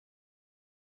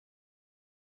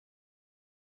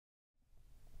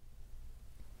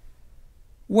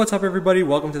What's up everybody,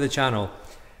 welcome to the channel.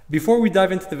 Before we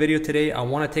dive into the video today, I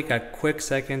want to take a quick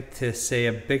second to say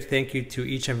a big thank you to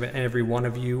each and every one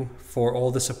of you for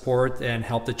all the support and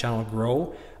help the channel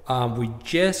grow. We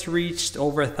just reached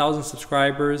over 1,000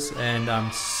 subscribers and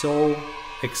I'm so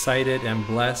excited and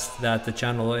blessed that the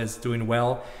channel is doing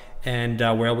well and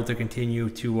we're able to continue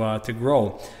to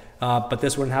grow. But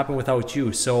this wouldn't happen without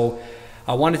you. So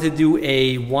I wanted to do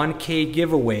a 1K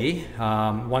giveaway,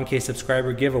 1K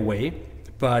subscriber giveaway.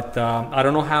 But I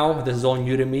don't know how. This is all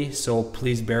new to me, so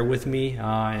please bear with me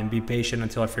and be patient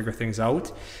until I figure things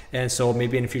out. And so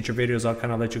maybe in future videos, I'll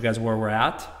kind of let you guys where we're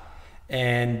at.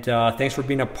 And thanks for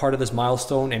being a part of this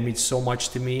milestone. It means so much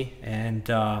to me. And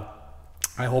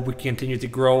I hope we continue to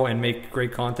grow and make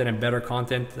great content and better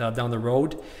content down the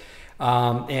road.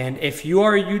 And if you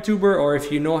are a YouTuber or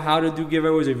if you know how to do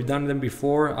giveaways, if you've done them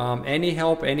before, any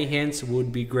help, any hints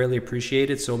would be greatly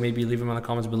appreciated. So maybe leave them in the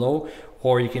comments below,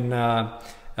 or you can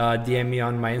DM me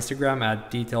on my Instagram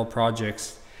at Detail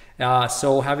Projects.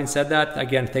 So having said that,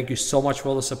 again, thank you so much for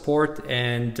all the support,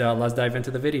 and let's dive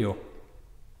into the video.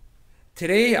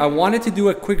 Today, I wanted to do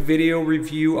a quick video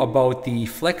review about the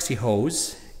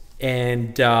FLEXIHOSE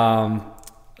and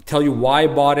tell you why I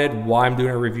bought it, why I'm doing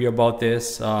a review about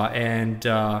this, and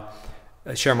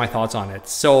share my thoughts on it.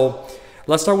 So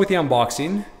let's start with the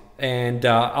unboxing. And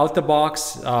out the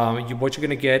box, what you're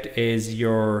gonna get is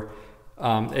your,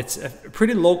 it's a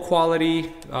pretty low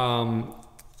quality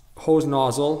hose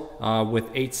nozzle with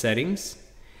 8 settings.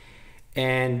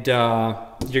 And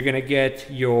you're gonna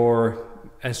get your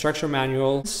instruction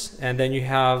manuals, and then you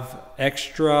have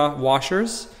extra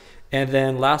washers. And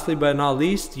then lastly but not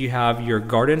least, you have your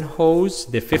garden hose,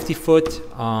 the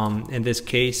 50-foot, in this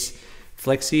case,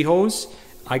 FLEXIHOSE.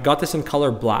 I got this in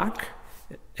color black,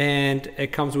 and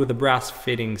it comes with the brass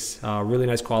fittings, really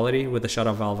nice quality with the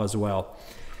shutoff valve as well.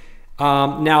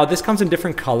 Now this comes in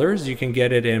different colors. You can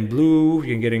get it in blue,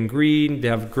 you can get it in green, they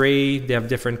have gray, they have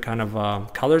different kind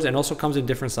of colors, and also comes in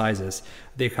different sizes.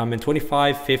 They come in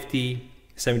 25, 50,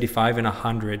 75, and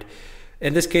 100.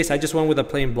 In this case, I just went with a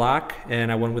plain black,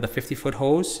 and I went with a 50-foot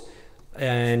hose.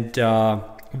 And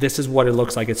this is what it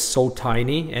looks like. It's so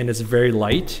tiny, and it's very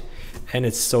light, and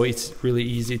it's really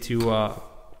easy to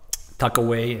tuck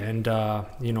away and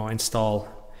install.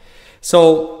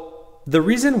 So the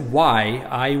reason why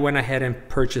I went ahead and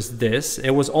purchased this,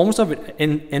 it was almost of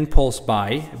an impulse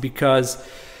buy, because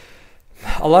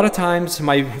a lot of times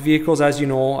my vehicles, as you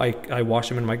know, I wash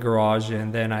them in my garage,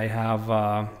 and then I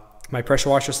have my pressure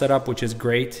washer set up, which is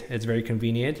great. It's very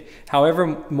convenient.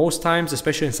 However, most times,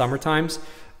 especially in summer times,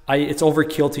 it's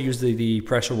overkill to use the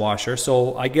pressure washer.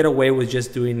 So I get away with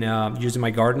just doing using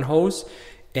my garden hose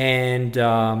and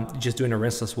just doing a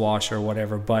rinseless wash or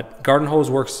whatever. But garden hose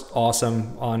works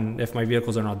awesome on if my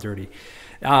vehicles are not dirty.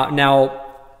 Now,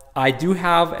 I do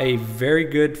have a very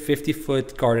good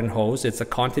 50-foot garden hose. It's a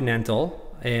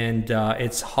Continental, and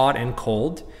it's hot and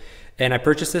cold. And I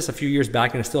purchased this a few years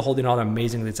back, and it's still holding out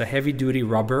amazingly. It's a heavy duty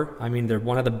rubber. I mean, they're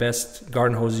one of the best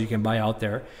garden hoses you can buy out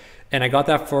there. And I got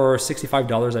that for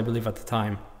 $65, I believe, at the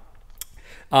time.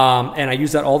 And I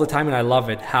use that all the time, and I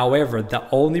love it. However, the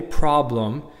only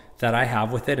problem that I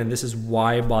have with it, and this is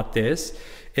why I bought this,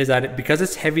 is that because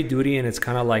it's heavy duty and it's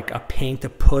kind of like a pain to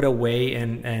put away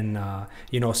and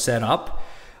set up,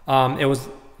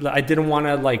 I didn't want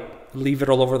to like leave it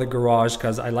all over the garage,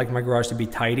 because I like my garage to be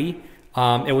tidy.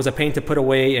 It was a pain to put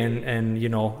away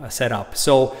and set up.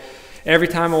 So every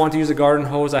time I want to use a garden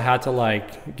hose, I had to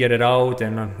like get it out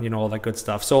and all that good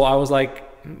stuff. So I was like,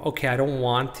 okay, I don't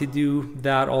want to do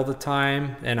that all the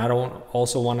time, and I don't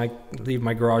also want to leave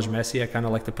my garage messy. I kind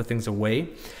of like to put things away.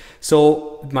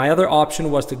 So my other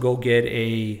option was to go get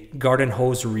a garden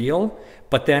hose reel,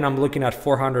 but then I'm looking at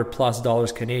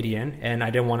 $400+ Canadian, and I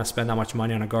didn't want to spend that much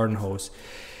money on a garden hose.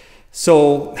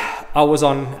 So I was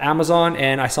on Amazon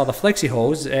and I saw the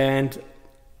FLEXIHOSE, and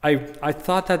I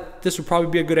thought that this would probably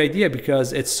be a good idea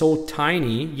because it's so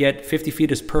tiny, yet 50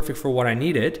 feet is perfect for what I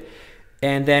needed.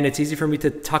 And then it's easy for me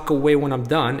to tuck away when I'm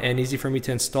done, and easy for me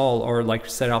to install or like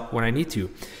set up when I need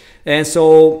to. And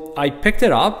so I picked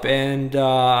it up, and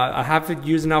I have it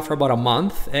used now for about a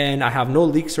month, and I have no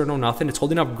leaks or no nothing. It's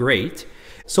holding up great.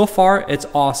 So far, it's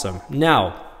awesome.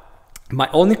 Now, my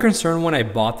only concern when I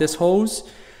bought this hose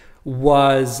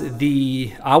was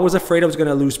I was afraid I was going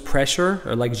to lose pressure,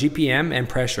 or like GPM and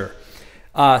pressure.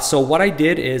 So what I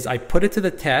did is I put it to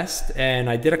the test, and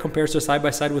I did a comparison side by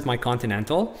side with my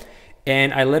Continental,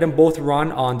 and I let them both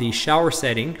run on the shower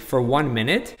setting for 1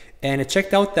 minute, and it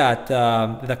checked out that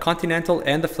the Continental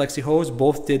and the FLEXIHOSE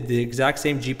both did the exact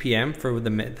same GPM for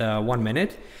the 1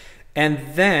 minute.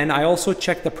 And then I also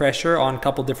checked the pressure on a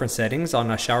couple different settings, on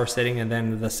a shower setting and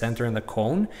then the center and the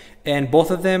cone. And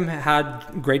both of them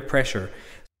had great pressure.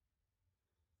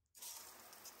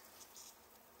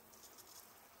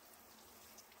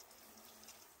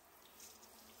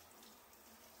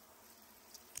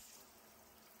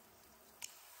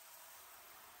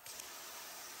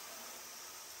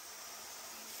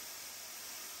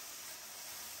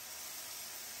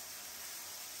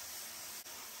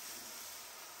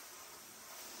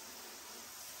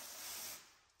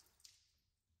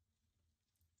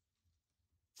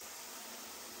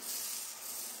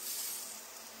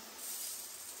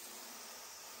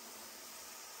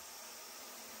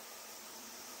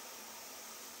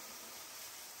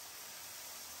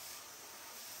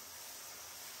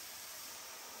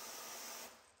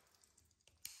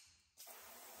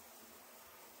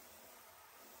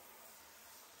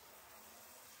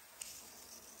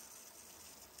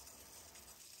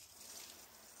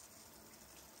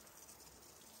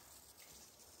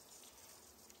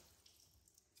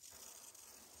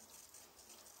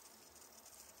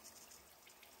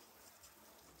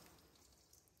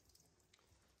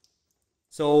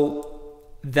 So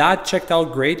that checked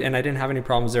out great and I didn't have any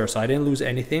problems there. So I didn't lose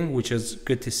anything, which is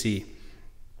good to see.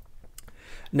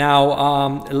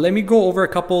 Now, let me go over a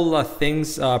couple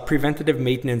things, preventative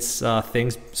maintenance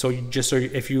things. So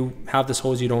if you have this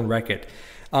hose, you don't wreck it.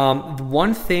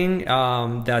 One thing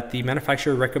that the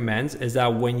manufacturer recommends is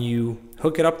that when you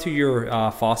hook it up to your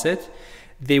faucet,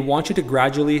 they want you to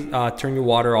gradually turn your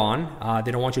water on.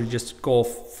 They don't want you to just go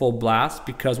full blast,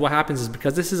 because what happens is,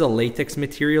 because this is a latex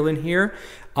material in here,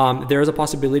 there is a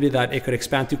possibility that it could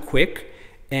expand too quick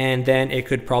and then it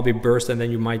could probably burst, and then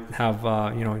you might have,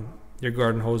 your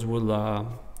garden hose will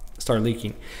start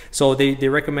leaking. So they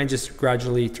recommend just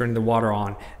gradually turning the water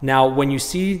on. Now, when you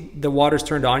see the water's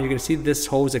turned on, you're gonna see this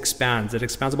hose expands. It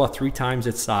expands about 3 times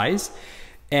its size.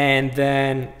 And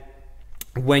then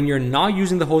when you're not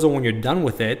using the hose, or when you're done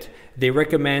with it, they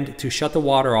recommend to shut the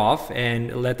water off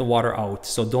and let the water out.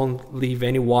 So don't leave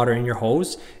any water in your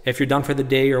hose. If you're done for the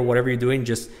day or whatever you're doing,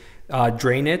 just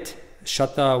drain it,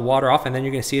 shut the water off, and then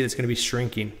you're gonna see it's gonna be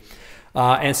shrinking.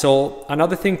 And so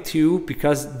another thing too,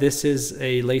 because this is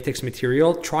a latex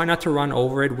material, try not to run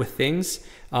over it with things.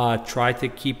 Try to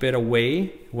keep it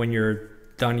away when you're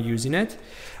done using it.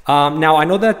 Now I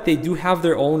know that they do have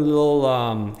their own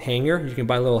little hanger. You can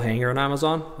buy a little hanger on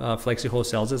Amazon. FLEXIHOSE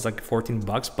sells it. It's like 14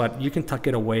 bucks, but you can tuck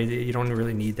it away. You don't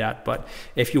really need that, but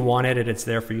if you wanted it, it's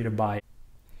there for you to buy.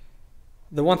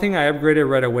 The one thing I upgraded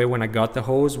right away when I got the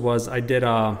hose was I did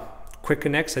a quick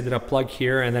connects. I did a plug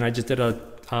here, and then I just did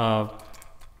a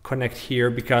connect here,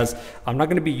 because I'm not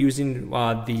going to be using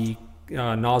the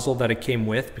nozzle that it came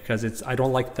with, because I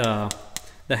don't like the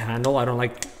handle. I don't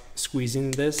like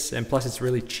squeezing this, and plus it's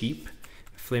really cheap,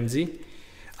 flimsy.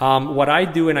 What I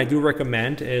do, and I do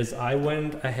recommend, is I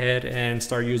went ahead and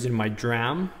started using my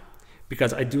Dramm,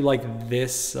 because I do like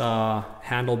this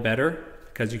handle better,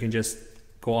 because you can just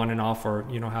go on and off, or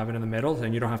have it in the middle,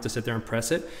 and you don't have to sit there and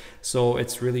press it. So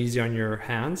it's really easy on your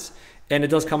hands. And it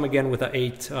does come again with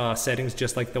 8 settings,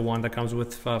 just like the one that comes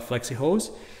with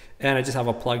FLEXIHOSE. And I just have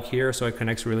a plug here, so it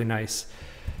connects really nice.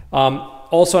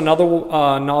 Also, another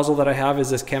nozzle that I have is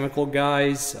this Chemical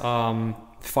Guys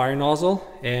fire nozzle,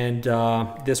 and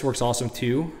this works awesome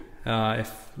too, if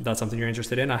that's something you're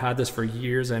interested in. I had this for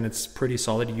years, and it's pretty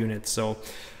solid unit. So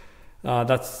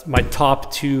that's my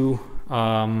top 2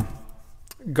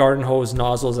 garden hose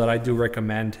nozzles that I do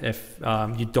recommend if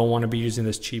you don't want to be using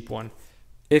this cheap one.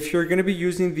 If you're going to be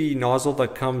using the nozzle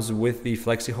that comes with the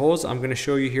FLEXIHOSE, I'm going to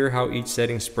show you here how each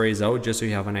setting sprays out, just so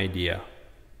you have an idea.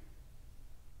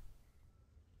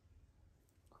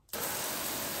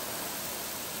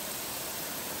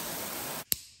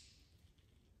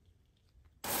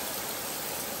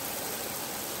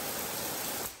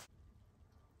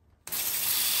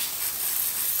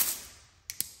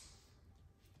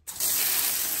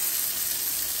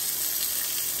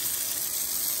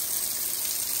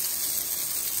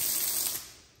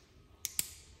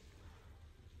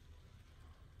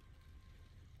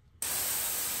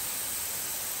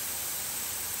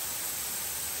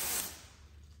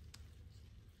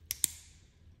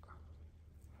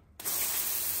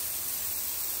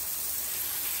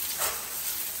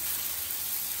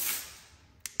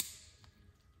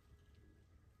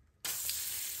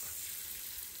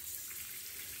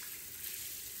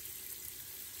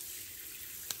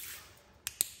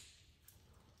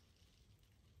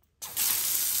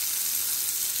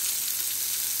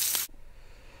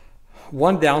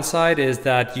 One downside is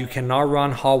that you cannot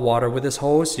run hot water with this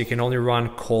hose. You can only run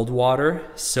cold water.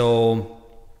 So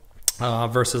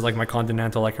versus like my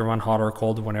Continental. I can run hot or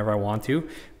cold whenever I want to.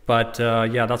 But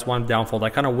yeah, that's one downfall. I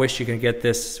kind of wish you can get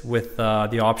this with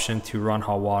the option to run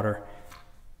hot water.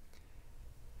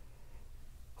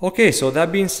 Okay, so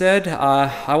that being said,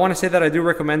 I want to say that I do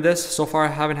recommend this. So far, I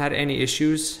haven't had any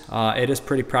issues. It is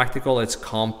pretty practical. It's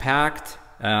compact,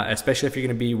 especially if you're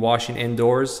going to be washing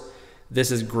indoors.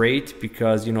 This is great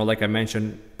because, you know, like I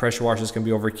mentioned, pressure washers can be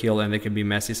overkill and they can be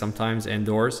messy sometimes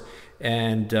indoors.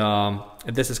 And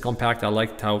this is compact. I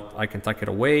liked how I can tuck it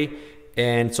away.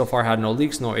 And so far, I had no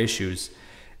leaks, no issues.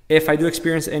 If I do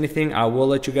experience anything, I will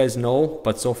let you guys know,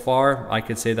 but so far I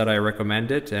could say that I recommend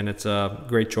it, and it's a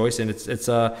great choice, and it's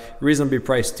a reasonably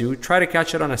priced too. Try to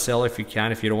catch it on a sale if you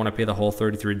can, if you don't want to pay the whole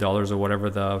 $33 or whatever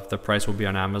the price will be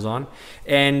on Amazon.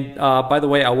 And by the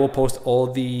way, I will post all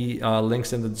the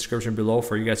links in the description below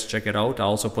for you guys to check it out. I'll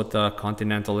also put the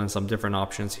Continental and some different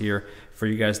options here for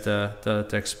you guys to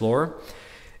explore.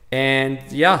 And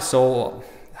yeah, so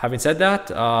having said that,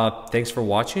 thanks for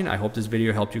watching. I hope this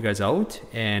video helped you guys out.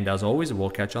 And as always,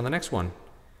 we'll catch you on the next one.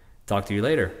 Talk to you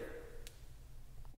later.